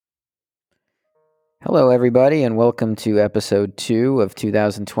Hello, everybody, and welcome to episode 2 of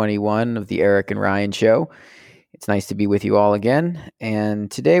 2021 of the Eric and Ryan Show. It's nice to be with you all again.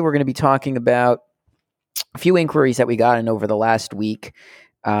 And today we're going to be talking about a few inquiries that we got in over the last week,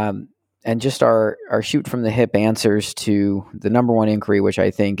 and just our shoot from the hip answers to the number one inquiry, which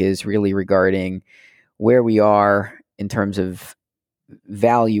I think is really regarding where we are in terms of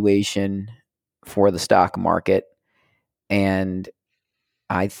valuation for the stock market. And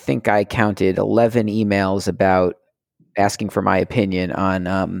I think I counted 11 emails about asking for my opinion on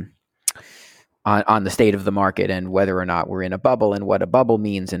the state of the market and whether or not we're in a bubble and what a bubble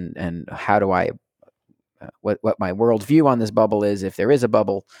means and how do I what my worldview on this bubble is if there is a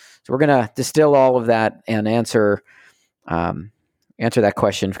bubble. So we're gonna distill all of that and answer that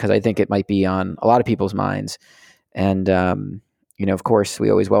question because I think it might be on a lot of people's minds. And of course,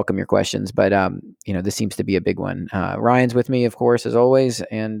 we always welcome your questions, but this seems to be a big one. Ryan's with me, of course, as always,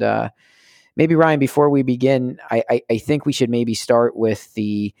 and maybe Ryan, before we begin, I think we should maybe start with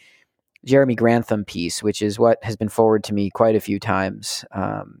the Jeremy Grantham piece, which is what has been forwarded to me quite a few times.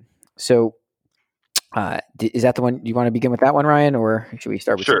 Is that the one you want to begin with, that one, Ryan, or should we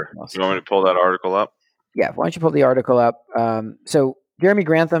start with Sure. something else? You want me to pull that article up? Yeah, why don't you pull the article up? So Jeremy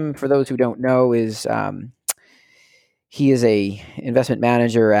Grantham, for those who don't know, is he is a investment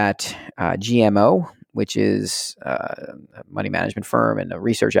manager at GMO, which is a money management firm and a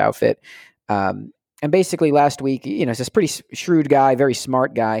research outfit. And basically last week, he's this pretty shrewd guy, very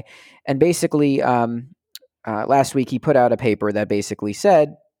smart guy. And basically last week he put out a paper that basically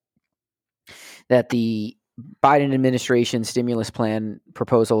said that the Biden administration stimulus plan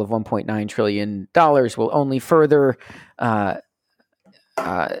proposal of $1.9 trillion will only further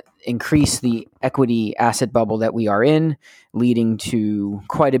increase the equity asset bubble that we are in, leading to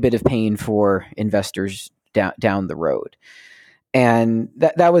quite a bit of pain for investors down the road. And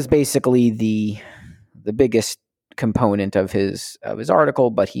that was basically the biggest component of his article.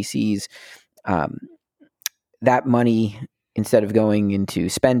 But he sees that money, instead of going into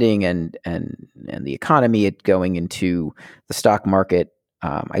spending and the economy, it going into the stock market.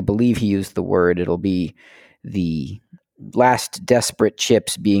 I believe he used the word, it'll be the last desperate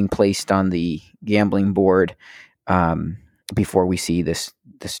chips being placed on the gambling board before we see this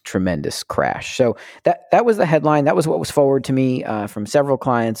tremendous crash. So that was the headline. That was what was forwarded to me from several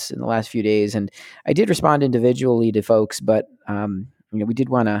clients in the last few days, and I did respond individually to folks, but we did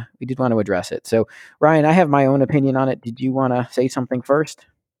want to address it. So Ryan, I have my own opinion on it. Did you want to say something first?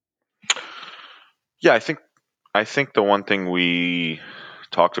 Yeah, I think the one thing we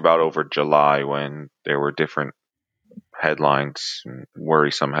talked about over July, when there were different headlines,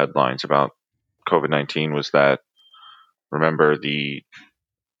 worrisome headlines about COVID-19, was that, remember, the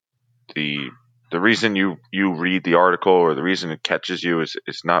reason you read the article, or the reason it catches you,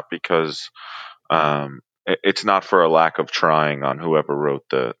 is not because it's not for a lack of trying on whoever wrote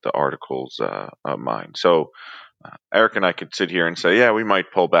the article's mind. So Eric and I could sit here and say, yeah, we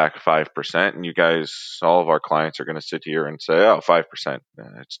might pull back 5%, and you guys, all of our clients, are going to sit here and say, oh, 5%,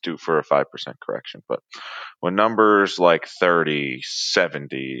 it's due for a 5% correction. But when numbers like 30,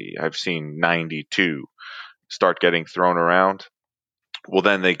 70, I've seen 92 start getting thrown around, well,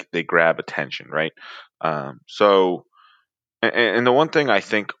 then they grab attention, right? So, and the one thing I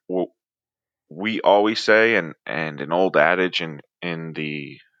think we always say, and an old adage in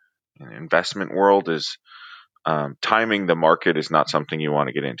the investment world, is timing the market is not something you want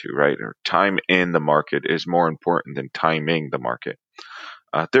to get into, right? Or time in the market is more important than timing the market.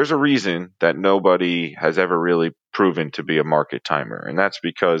 There's a reason that nobody has ever really proven to be a market timer, and that's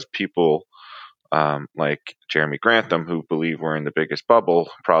because people like Jeremy Grantham, who believe we're in the biggest bubble,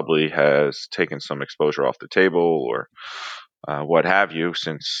 probably has taken some exposure off the table, or what have you,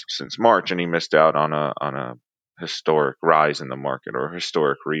 since March, and he missed out on a historic rise in the market, or a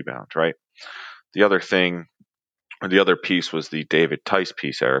historic rebound, right? The other thing, or the other piece, was the David Tice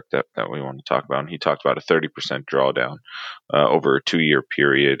piece, Eric, that we want to talk about. And he talked about a 30% drawdown over a 2-year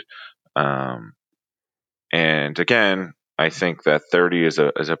period. And again, I think that 30 is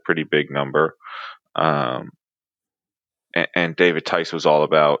a pretty big number. And David Tice was all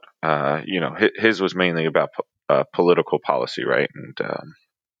about, his was mainly about political policy, right? And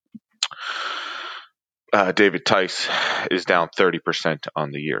David Tice is down 30% on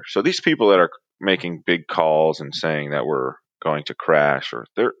the year. So these people that are making big calls and saying that we're going to crash, or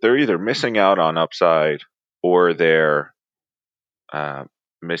they're either missing out on upside, or they're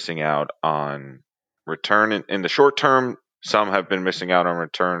missing out on return in the short term. Some have been missing out on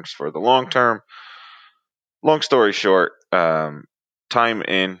returns for the long term. Long story short, time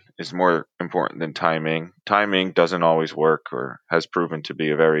in is more important than timing. Timing doesn't always work, or has proven to be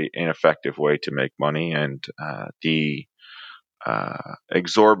a very ineffective way to make money. And the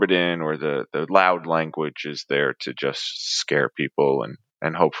exorbitant or the loud language is there to just scare people,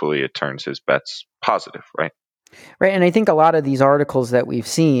 and hopefully it turns his bets positive, right? Right. And I think a lot of these articles that we've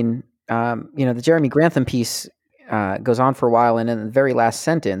seen, the Jeremy Grantham piece goes on for a while, and in the very last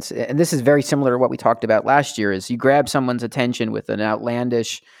sentence, and this is very similar to what we talked about last year, is you grab someone's attention with an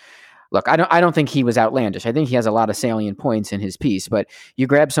outlandish look. I don't think he was outlandish. I think he has a lot of salient points in his piece, but you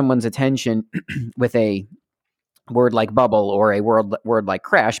grab someone's attention with a word like bubble or a word like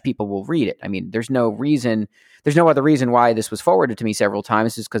crash, people will read it. I mean, there's no other reason why this was forwarded to me several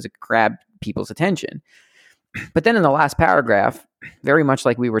times, is because it grabbed people's attention. But then in the last paragraph, very much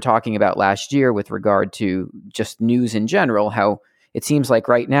like we were talking about last year with regard to just news in general, how it seems like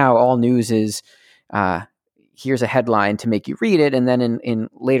right now all news is here's a headline to make you read it, and then in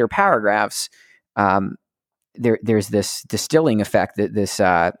later paragraphs, there's this distilling effect, that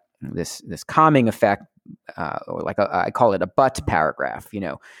this calming effect, or I call it a but paragraph.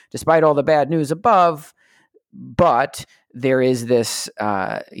 Despite all the bad news above, but there is this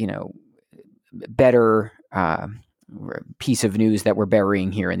better piece of news that we're burying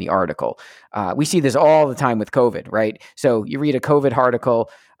here in the article. We see this all the time with COVID, right? So you read a COVID article,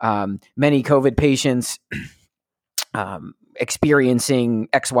 many COVID patients experiencing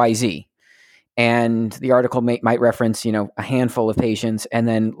XYZ. And the article might reference, a handful of patients, and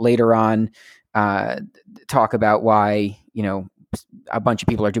then later on talk about why, a bunch of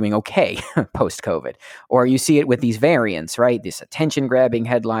people are doing okay post-COVID. Or you see it with these variants, right? This attention-grabbing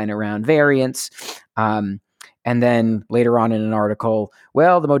headline around variants. And then later on in an article,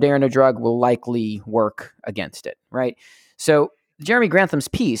 well, the Moderna drug will likely work against it, right? So Jeremy Grantham's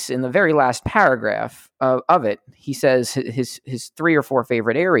piece, in the very last paragraph of it, he says his 3 or 4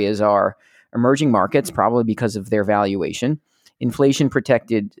 favorite areas are emerging markets, probably because of their valuation,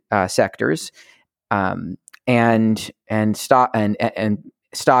 inflation-protected sectors, and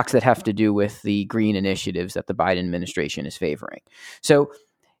stocks that have to do with the green initiatives that the Biden administration is favoring. So,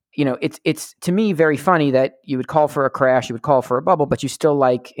 it's to me very funny that you would call for a crash, you would call for a bubble, but you still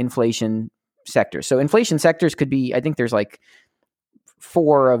like inflation sectors. So inflation sectors could be, I think there's like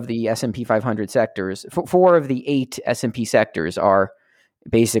 4 of the S&P 500 sectors, 4 of the 8 S&P sectors are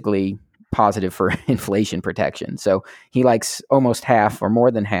basically positive for inflation protection. So he likes almost half or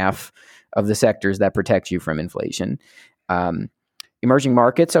more than half of the sectors that protect you from inflation. Emerging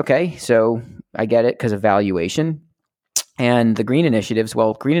markets, okay, so I get it because of valuation. And the green initiatives,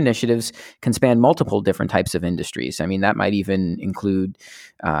 well, green initiatives can span multiple different types of industries. I mean, that might even include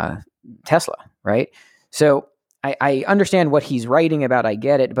Tesla, right? So I understand what he's writing about. I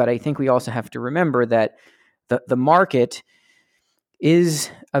get it. But I think we also have to remember that the market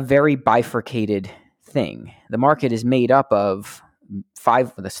is a very bifurcated thing. The market is made up of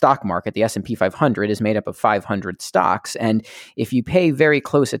the stock market, the S&P 500, is made up of 500 stocks. And if you pay very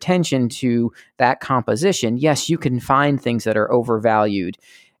close attention to that composition, yes, you can find things that are overvalued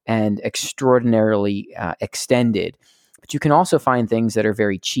and extraordinarily extended. But you can also find things that are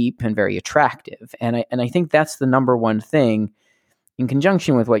very cheap and very attractive. And I think that's the number one thing, in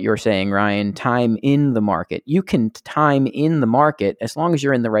conjunction with what you're saying, Ryan, time in the market. You can time in the market as long as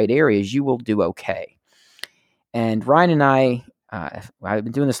you're in the right areas, you will do okay. And Ryan and I've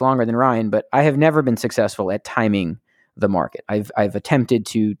been doing this longer than Ryan, but I have never been successful at timing the market. I've attempted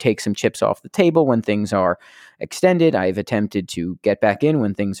to take some chips off the table when things are extended. I've attempted to get back in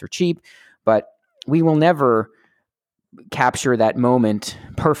when things are cheap, but we will never capture that moment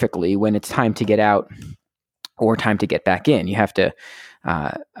perfectly when it's time to get out or time to get back in. You have to,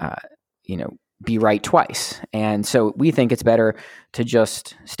 be right twice. And so we think it's better to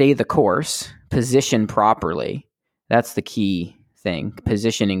just stay the course, position properly. That's the key thing,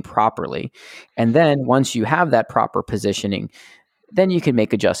 positioning properly. And then once you have that proper positioning, then you can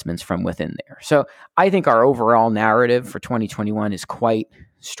make adjustments from within there. So I think our overall narrative for 2021 is quite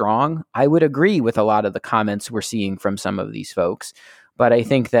strong. I would agree with a lot of the comments we're seeing from some of these folks, but I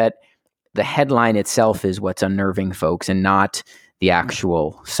think that the headline itself is what's unnerving folks, and not the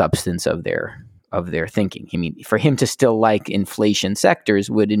actual substance of their thinking. I mean, for him to still like inflation sectors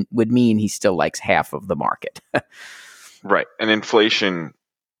would mean he still likes half of the market. Right. And inflation,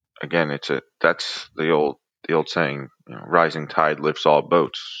 again, that's the old saying, rising tide lifts all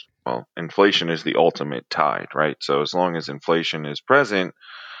boats. Well, inflation is the ultimate tide, right? So as long as inflation is present,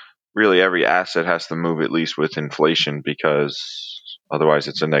 really every asset has to move at least with inflation, because otherwise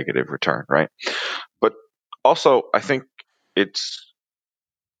it's a negative return, right? But also, I think it's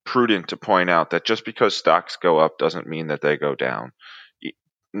prudent to point out that just because stocks go up doesn't mean that they go down.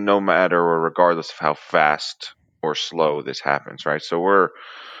 no matter or regardless of how fast or slow this happens, right? So we're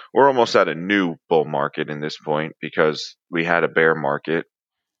almost at a new bull market in this point because we had a bear market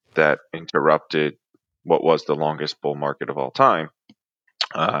that interrupted what was the longest bull market of all time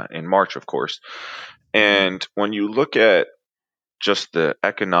in March, of course. And when you look at just the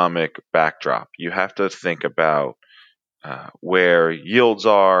economic backdrop, you have to think about where yields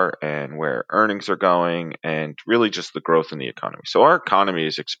are and where earnings are going, and really just the growth in the economy. So our economy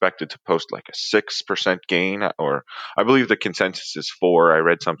is expected to post like a 6% gain, or I believe the consensus is 4. I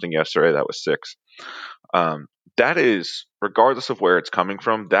read something yesterday that was 6. That is, regardless of where it's coming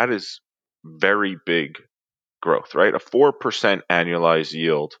from, that is very big growth, right? A 4% annualized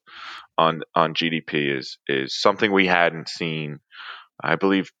yield on GDP is something we hadn't seen. I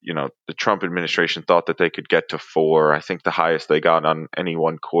believe, the Trump administration thought that they could get to 4. I think the highest they got on any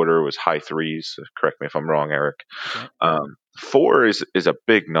one quarter was high threes. Correct me if I'm wrong, Eric. Right. 4 is a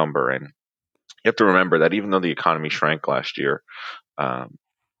big number, and you have to remember that even though the economy shrank last year, um,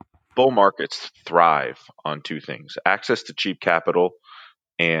 bull markets thrive on two things: access to cheap capital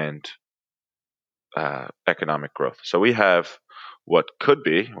and economic growth. So we have what could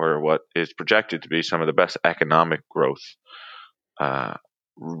be, or what is projected to be, some of the best economic growth uh,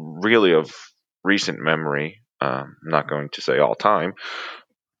 really of recent memory. I'm not going to say all time.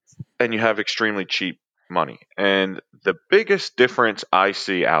 And you have extremely cheap money. And the biggest difference I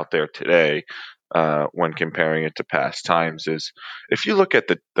see out there today, when comparing it to past times, is if you look at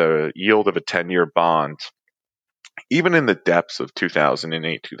the yield of a 10-year bond, even in the depths of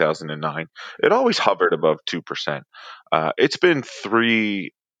 2008, 2009, it always hovered above 2%. It's been 3%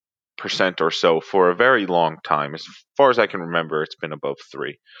 or so for a very long time. As far as I can remember, it's been above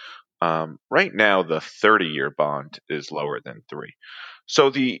 3. Right now, the 30-year bond is lower than 3. So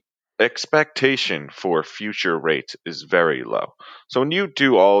the expectation for future rates is very low. So when you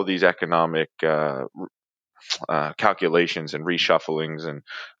do all of these economic calculations and reshufflings, and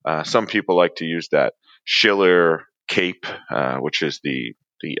some people like to use that Shiller CAPE, which is the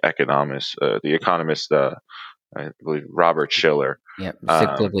economist, I believe Robert Shiller. Yeah,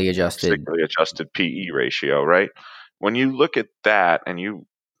 cyclically adjusted. Cyclically adjusted PE ratio, right? When you look at that and you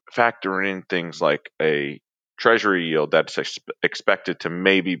factor in things like a treasury yield that's expected to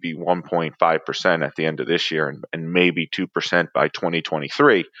maybe be 1.5% at the end of this year, and maybe 2% by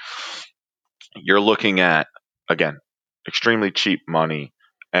 2023, you're looking at, again, extremely cheap money.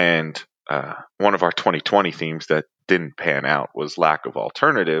 And one of our 2020 themes that didn't pan out was lack of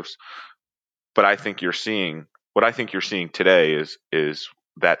alternatives. But what I think you're seeing today is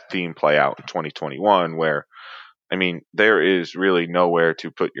that theme play out in 2021, where, I mean, there is really nowhere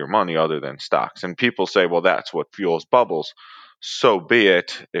to put your money other than stocks. And people say, well, that's what fuels bubbles. So be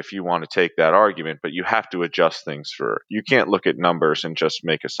it if you want to take that argument, but you have to adjust things you can't look at numbers and just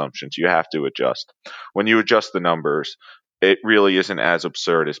make assumptions. You have to adjust. When you adjust the numbers, it really isn't as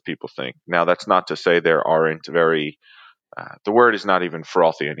absurd as people think. Now, that's not to say there aren't the word is not even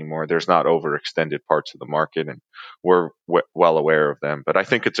frothy anymore. There's not overextended parts of the market, and we're well aware of them. But I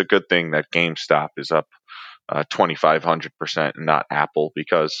think it's a good thing that GameStop is up 2,500% and not Apple,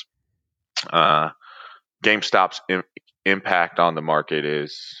 because GameStop's impact on the market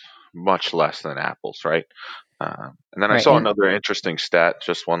is much less than Apple's, right? And then I saw another interesting stat,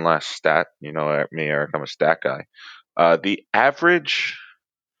 just one last stat. You know me, Eric, I'm a stat guy. The average,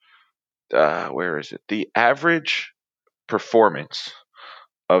 where is it? The average performance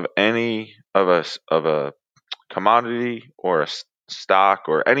of any of a commodity or a stock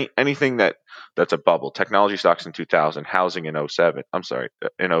or anything that's a bubble. Technology stocks in 2000, housing in '07. I'm sorry,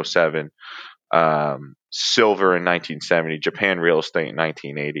 in '07. Silver in 1970, Japan real estate in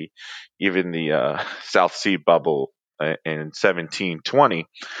 1980, even the South Sea bubble in 1720.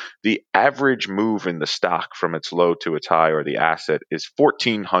 The average move in the stock from its low to its high, or the asset, is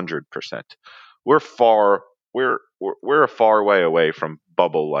 1,400%. We're far we're a far way away from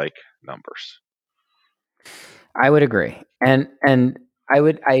bubble-like numbers. I would agree, and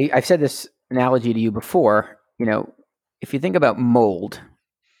I've said this analogy to you before. If you think about mold,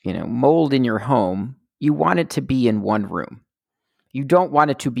 mold in your home, you want it to be in one room. You don't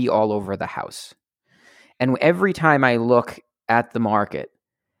want it to be all over the house. And every time I look at the market,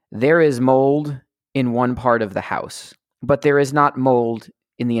 there is mold in one part of the house, but there is not mold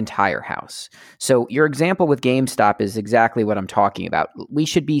in the entire house. So your example with GameStop is exactly what I'm talking about. We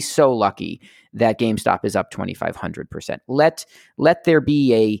should be so lucky that GameStop is up 2,500%. Let there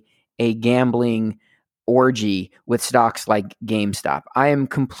be a gambling orgy with stocks like GameStop. I am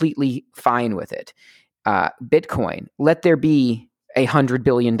completely fine with it. Bitcoin, let there be $100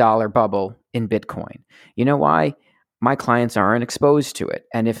 billion bubble in Bitcoin. You know why? my clients aren't exposed to it.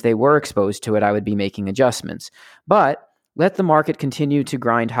 And if they were exposed to it, I would be making adjustments. But let the market continue to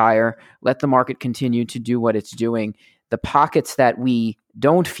grind higher. Let the market continue to do what it's doing. The pockets that we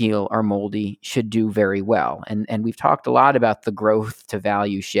don't feel are moldy should do very well. And we've talked a lot about the growth to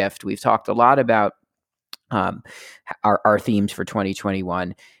value shift. We've talked a lot about our themes for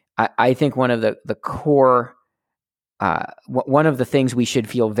 2021. I think one of the core, one of the things we should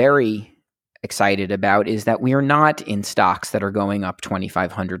feel very excited about is that we are not in stocks that are going up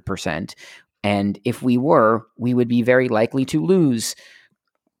 2,500%. And if we were, we would be very likely to lose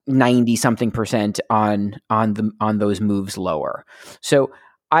 90 something percent on those moves lower. So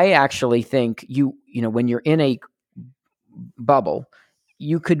I actually think when you're in a bubble,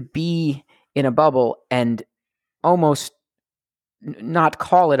 you could be in a bubble and almost not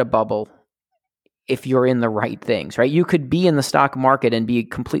call it a bubble if you're in the right things, right? You could be in the stock market and be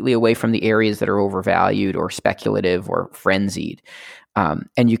completely away from the areas that are overvalued or speculative or frenzied.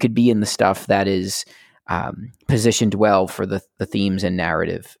 And you could be in the stuff that is positioned well for the themes and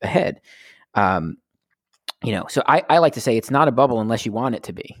narrative ahead. So I like to say it's not a bubble unless you want it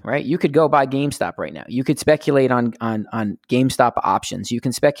to be, right? You could go buy GameStop right now. You could speculate on GameStop options. You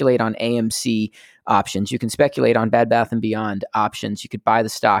can speculate on AMC options. You can speculate on Bed Bath & Beyond options. You could buy the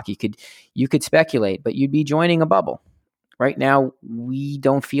stock. You could speculate, but you'd be joining a bubble. Right now, we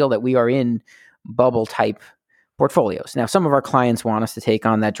don't feel that we are in bubble type portfolios. Now, some of our clients want us to take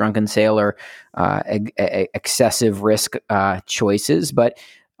on that drunken sailor, excessive risk choices, but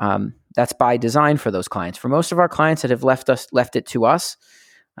that's by design for those clients. For most of our clients that have left it to us,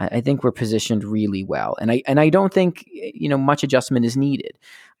 I think we're positioned really well, and I don't think much adjustment is needed.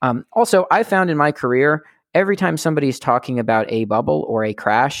 Also, I found in my career, every time somebody is talking about a bubble or a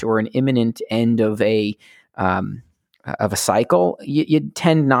crash or an imminent end of a cycle, you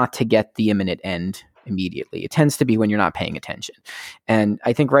tend not to get the imminent end immediately. It tends to be when you're not paying attention. And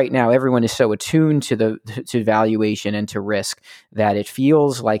I think right now everyone is so attuned to valuation and to risk that it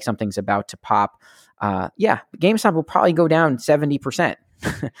feels like something's about to pop. GameStop will probably go down 70%,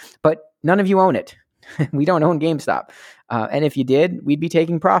 but none of you own it. We don't own GameStop. And if you did, we'd be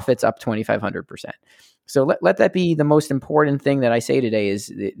taking profits up 2,500%. So let that be the most important thing that I say today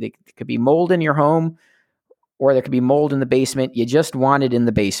is it could be mold in your home, or there could be mold in the basement. You just want it in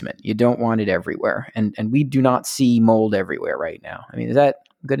the basement. You don't want it everywhere. And we do not see mold everywhere right now. I mean, is that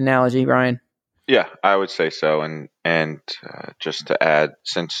a good analogy, Brian? Yeah, I would say so. And just to add,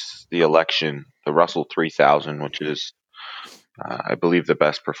 since the election, the Russell 3000, which is, I believe, the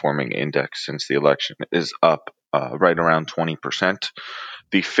best performing index since the election, is up right around 20%.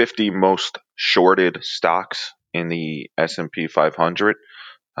 The 50 most shorted stocks in the S&P 500,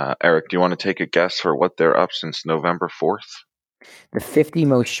 Eric, do you want to take a guess for what they're up since November 4th? The 50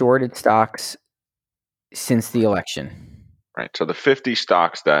 most shorted stocks since the election. Right. So the 50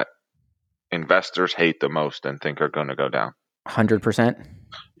 stocks that investors hate the most and think are going to go down. 100%?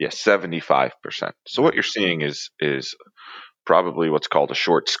 Yes, 75%. So what you're seeing is probably what's called a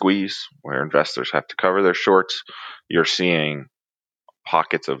short squeeze, where investors have to cover their shorts. You're seeing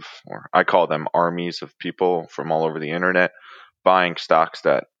pockets of, or I call them armies of people from all over the internet buying stocks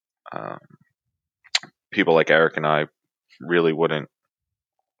that people like Eric and I really wouldn't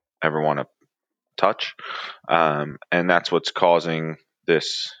ever want to touch. And that's what's causing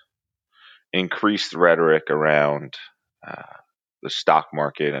this increased rhetoric around the stock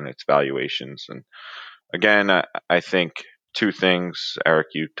market and its valuations. And again, I think two things, Eric,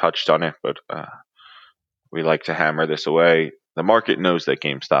 you touched on it, but we like to hammer this away. The market knows that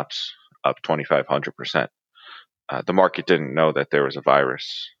GameStop's up 2,500%. The market didn't know that there was a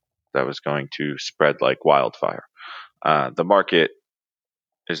virus that was going to spread like wildfire. The market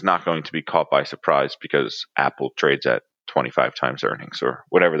is not going to be caught by surprise because Apple trades at 25 times earnings, or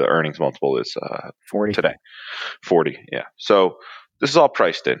whatever the earnings multiple is 40 today. 40, yeah. So this is all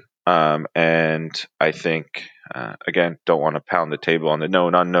priced in. And I think, again, don't want to pound the table on the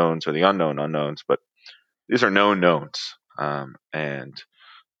known unknowns or the unknown unknowns, but these are known knowns. And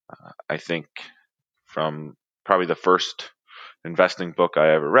I think from probably the first investing book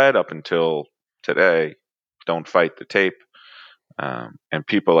I ever read up until today, Don't Fight the Tape. And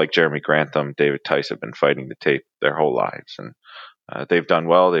people like Jeremy Grantham, David Tice have been fighting the tape their whole lives. And they've done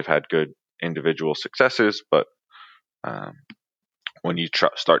well. They've had good individual successes. But when you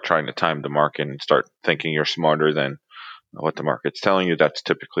start trying to time the market and start thinking you're smarter than what the market's telling you, that's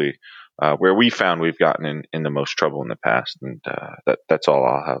typically where we found we've gotten in the most trouble in the past. And that's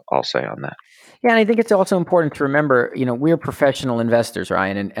all I'll say on that. Yeah, and I think it's also important to remember, we're professional investors,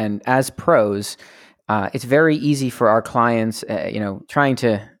 Ryan, and as pros, it's very easy for our clients, trying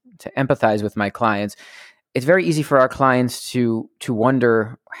to empathize with my clients. it's very easy for our clients to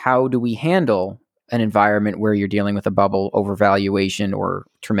wonder, how do we handle an environment where you're dealing with a bubble, overvaluation, or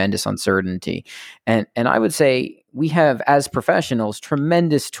tremendous uncertainty? And I would say we have, as professionals,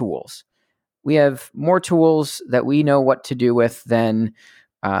 tremendous tools. We have more tools that we know what to do with than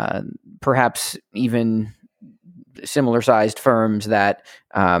perhaps even similar sized firms that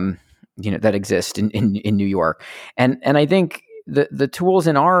that exist in New York. And I think the tools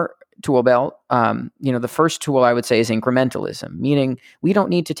in our tool belt, the first tool I would say is incrementalism, meaning we don't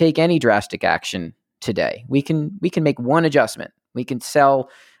need to take any drastic action today. We can make one adjustment. We can sell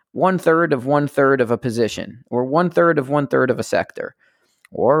 1/3 of a position, or 1/3 of a sector.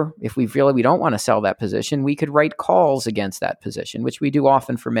 Or if we feel like we don't want to sell that position, we could write calls against that position, which we do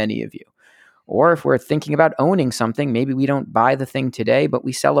often for many of you. Or if we're thinking about owning something, maybe we don't buy the thing today, but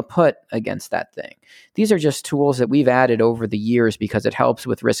we sell a put against that thing. These are just tools that we've added over the years because it helps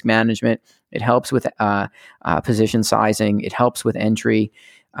with risk management. It helps with position sizing. It helps with entry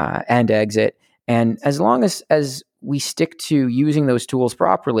and exit. And as long as we stick to using those tools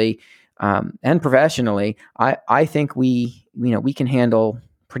properly and professionally, I think we can handle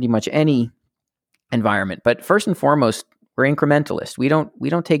pretty much any environment. But first and foremost, we're incrementalist. We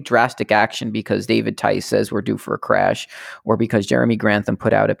don't take drastic action because David Tice says we're due for a crash, or because Jeremy Grantham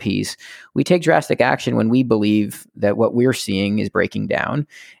put out a piece. We take drastic action when we believe that what we're seeing is breaking down,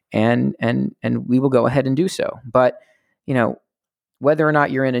 and we will go ahead and do so. But whether or not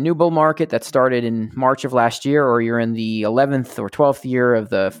you're in a new bull market that started in March of last year, or you're in the 11th or 12th year of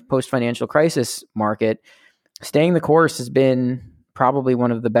the post-financial crisis market, staying the course has been probably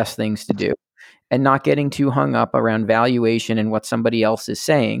one of the best things to do. And not getting too hung up around valuation and what somebody else is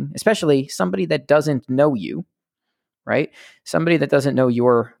saying, especially somebody that doesn't know you, right? Somebody that doesn't know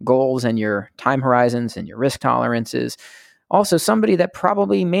your goals and your time horizons and your risk tolerances. Also, somebody that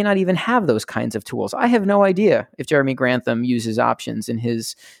probably may not even have those kinds of tools. I have no idea if Jeremy Grantham uses options in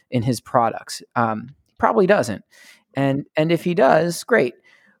his products. Probably doesn't. And if he does, great.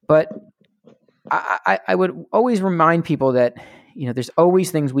 But I would always remind people that there's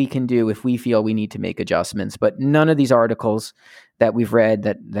always things we can do if we feel we need to make adjustments, but none of these articles that we've read,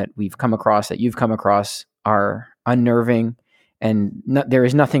 that we've come across, that you've come across, are unnerving, and there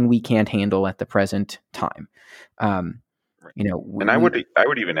is nothing we can't handle at the present time. And I would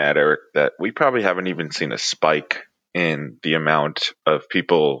even add, Eric, that we probably haven't even seen a spike in the amount of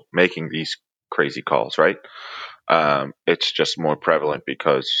people making these crazy calls, right? It's just more prevalent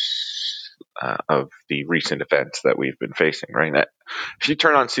because of the recent events that we've been facing, right? If you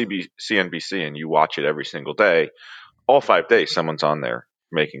turn on CNBC and you watch it every single day, all 5 days, someone's on there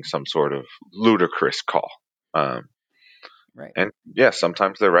making some sort of ludicrous call. Right. And yeah,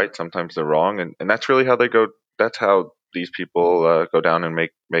 sometimes they're right, sometimes they're wrong. And that's really how they go. That's how these people go down and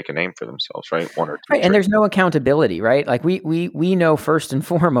make a name for themselves, right? One or two. Right, and there's no accountability, right? Like we know, first and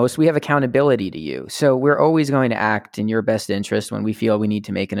foremost, we have accountability to you. So we're always going to act in your best interest when we feel we need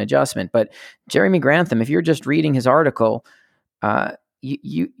to make an adjustment. But Jeremy Grantham, if you're just reading his article,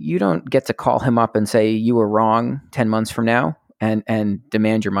 you don't get to call him up and say you were wrong 10 months from now and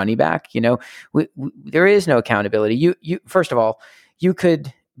demand your money back. There is no accountability. You first of all, you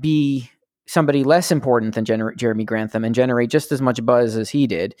could be somebody less important than Jeremy Grantham and generate just as much buzz as he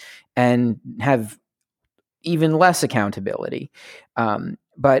did and have even less accountability.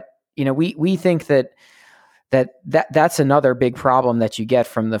 But we think that's another big problem that you get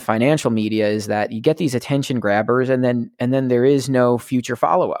from the financial media, is that you get these attention grabbers and then there is no future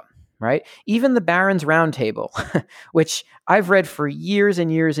follow-up, right? Even the Barron's Roundtable, which I've read for years and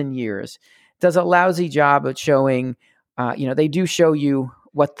years and years, does a lousy job of showing, they do show you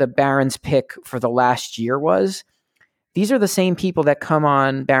what the Barron's pick for the last year was. These are the same people that come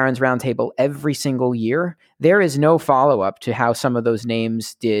on Barron's Roundtable every single year. There is no follow-up to how some of those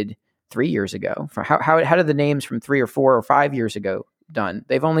names did 3 years ago. For how did the names from 3 or 4 or 5 years ago done?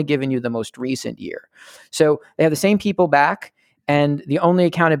 They've only given you the most recent year. So they have the same people back, and the only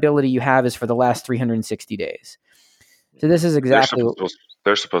accountability you have is for the last 360 days. So this is exactly...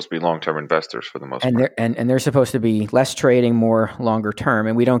 They're supposed to be long-term investors for the most part. And they're supposed to be less trading, more longer term.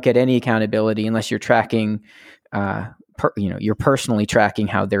 And we don't get any accountability unless you're tracking, you're personally tracking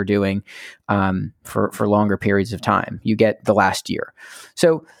how they're doing for longer periods of time. You get the last year.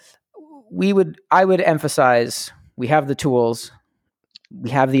 So I would emphasize, we have the tools, we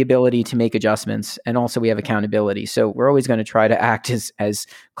have the ability to make adjustments, and also we have accountability. So we're always going to try to act as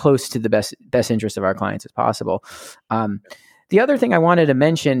close to the best interest of our clients as possible. The other thing I wanted to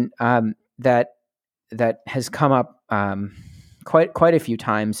mention that has come up quite a few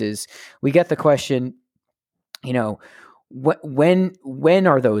times is we get the question, when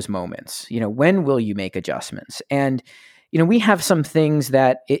are those moments? When will you make adjustments? And we have some things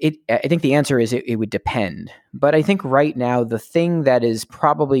that I think the answer is it would depend. But I think right now the thing that is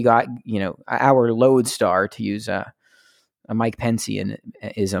probably got our lodestar, to use a Mike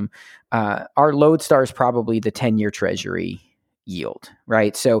Penceism, our lodestar is probably the 10-year Treasury yield,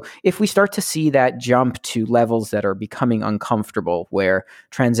 right? So if we start to see that jump to levels that are becoming uncomfortable, where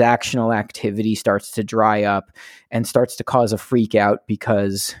transactional activity starts to dry up and starts to cause a freak out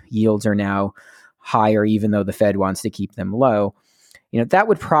because yields are now higher, even though the Fed wants to keep them low, that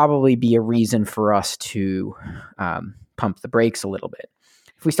would probably be a reason for us to pump the brakes a little bit.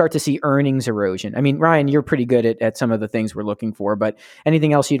 If we start to see earnings erosion, I mean, Ryan, you're pretty good at some of the things we're looking for, but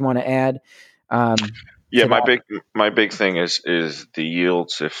anything else you'd want to add? Yeah, my big thing is the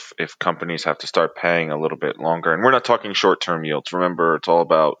yields. If companies have to start paying a little bit longer, and we're not talking short term yields. Remember, it's all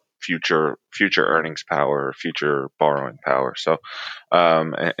about future earnings power, future borrowing power. So,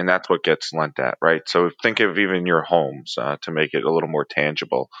 and that's what gets lent at, right? So think of even your homes to make it a little more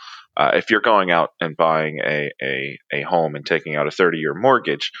tangible. If you're going out and buying a home and taking out a 30-year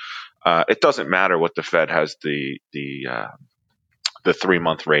mortgage, it doesn't matter what the Fed has the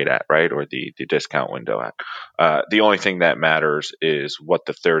 3-month rate at, right? Or the discount window at. The only thing that matters is what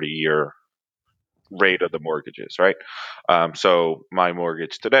the 30-year rate of the mortgage is, right? So my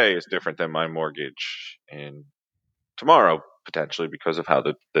mortgage today is different than my mortgage in tomorrow, potentially, because of how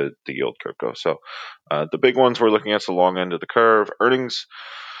the yield curve goes. So the big ones we're looking at is the long end of the curve. Earnings,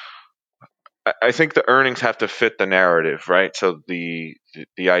 I think the earnings have to fit the narrative, right? So the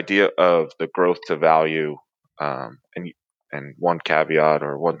idea of the growth to value, and one caveat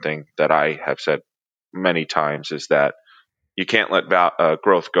or one thing that I have said many times is that you can't let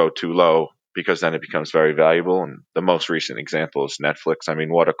growth go too low, because then it becomes very valuable. And the most recent example is Netflix. I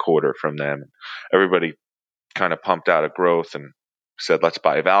mean, what a quarter from them. Everybody kind of pumped out of growth and said, let's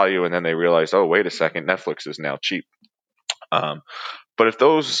buy value. And then they realized, oh, wait a second, Netflix is now cheap. But if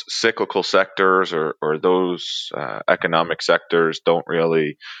those cyclical sectors or those economic sectors don't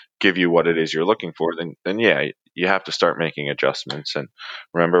really give you what it is you're looking for, then yeah, you have to start making adjustments. And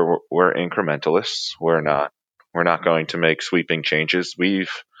remember, we're incrementalists. We're not going to make sweeping changes.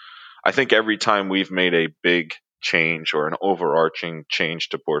 I think every time we've made a big change or an overarching change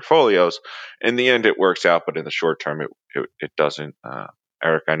to portfolios, in the end it works out, but in the short term it doesn't.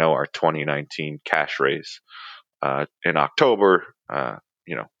 Eric, I know our 2019 cash raise in October,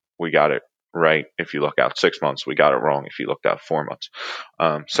 we got it right if you look out 6 months. We got it wrong if you looked out 4 months.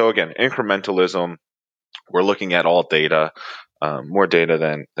 So again, incrementalism. We're looking at all data, more data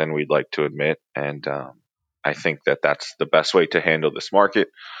than we'd like to admit, and I think that's the best way to handle this market.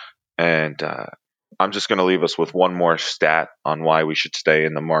 And I'm just going to leave us with one more stat on why we should stay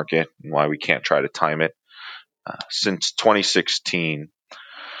in the market and why we can't try to time it. Since 2016,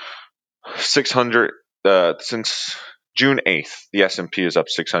 since June 8th, the S&P is up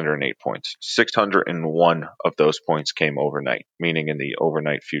 608 points. 601 of those points came overnight, meaning in the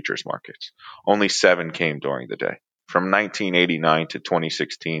overnight futures markets. Only 7 came during the day. From 1989 to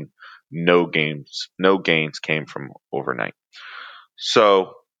 2016, no gains came from overnight.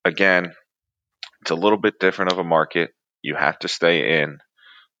 So again, it's a little bit different of a market. You have to stay in.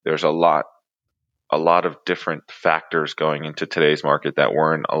 There's a lot of different factors going into today's market that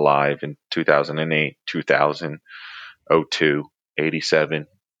weren't alive in 2008, 2000, 02, 87,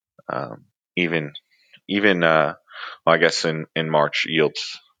 even I guess in March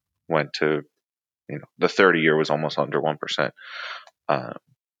yields went to, the 30-year was almost under 1%.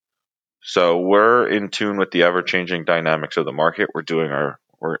 So we're in tune with the ever-changing dynamics of the market. We're doing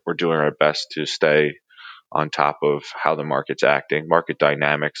our best to stay on top of how the market's acting. Market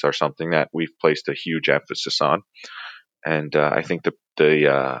dynamics are something that we've placed a huge emphasis on, and I think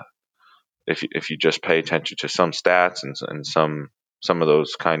if you just pay attention to some stats and some of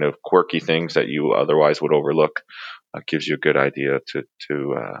those kind of quirky things that you otherwise would overlook, gives you a good idea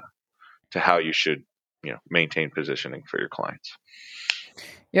to how you should maintain positioning for your clients.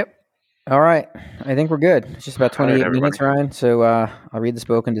 Yep. All right. I think we're good. It's just about 28 minutes, Ryan. So I'll read the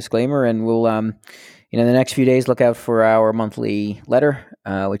spoken disclaimer, and we'll, in the next few days, look out for our monthly letter,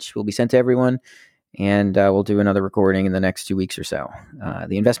 which will be sent to everyone. And we'll do another recording in the next 2 weeks or so.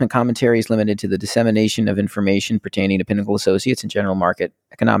 The investment commentary is limited to the dissemination of information pertaining to Pinnacle Associates and general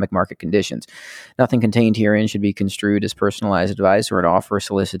economic market conditions. Nothing contained herein should be construed as personalized advice or an offer or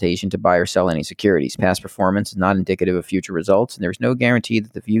solicitation to buy or sell any securities. Past performance is not indicative of future results, and there is no guarantee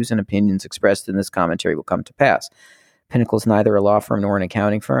that the views and opinions expressed in this commentary will come to pass. Pinnacle is neither a law firm nor an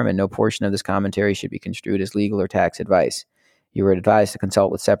accounting firm, and no portion of this commentary should be construed as legal or tax advice. You are advised to consult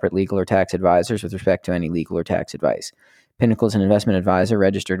with separate legal or tax advisors with respect to any legal or tax advice. Pinnacle is an investment advisor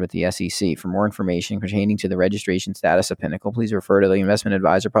registered with the SEC. For more information pertaining to the registration status of Pinnacle, please refer to the Investment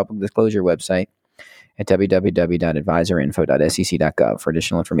Advisor Public Disclosure website at www.advisorinfo.sec.gov. For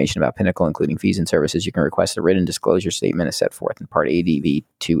additional information about Pinnacle, including fees and services, you can request a written disclosure statement as set forth in Part ADV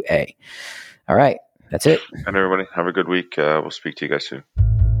 2A. All right, that's it. And everybody, have a good week. We'll speak to you guys soon.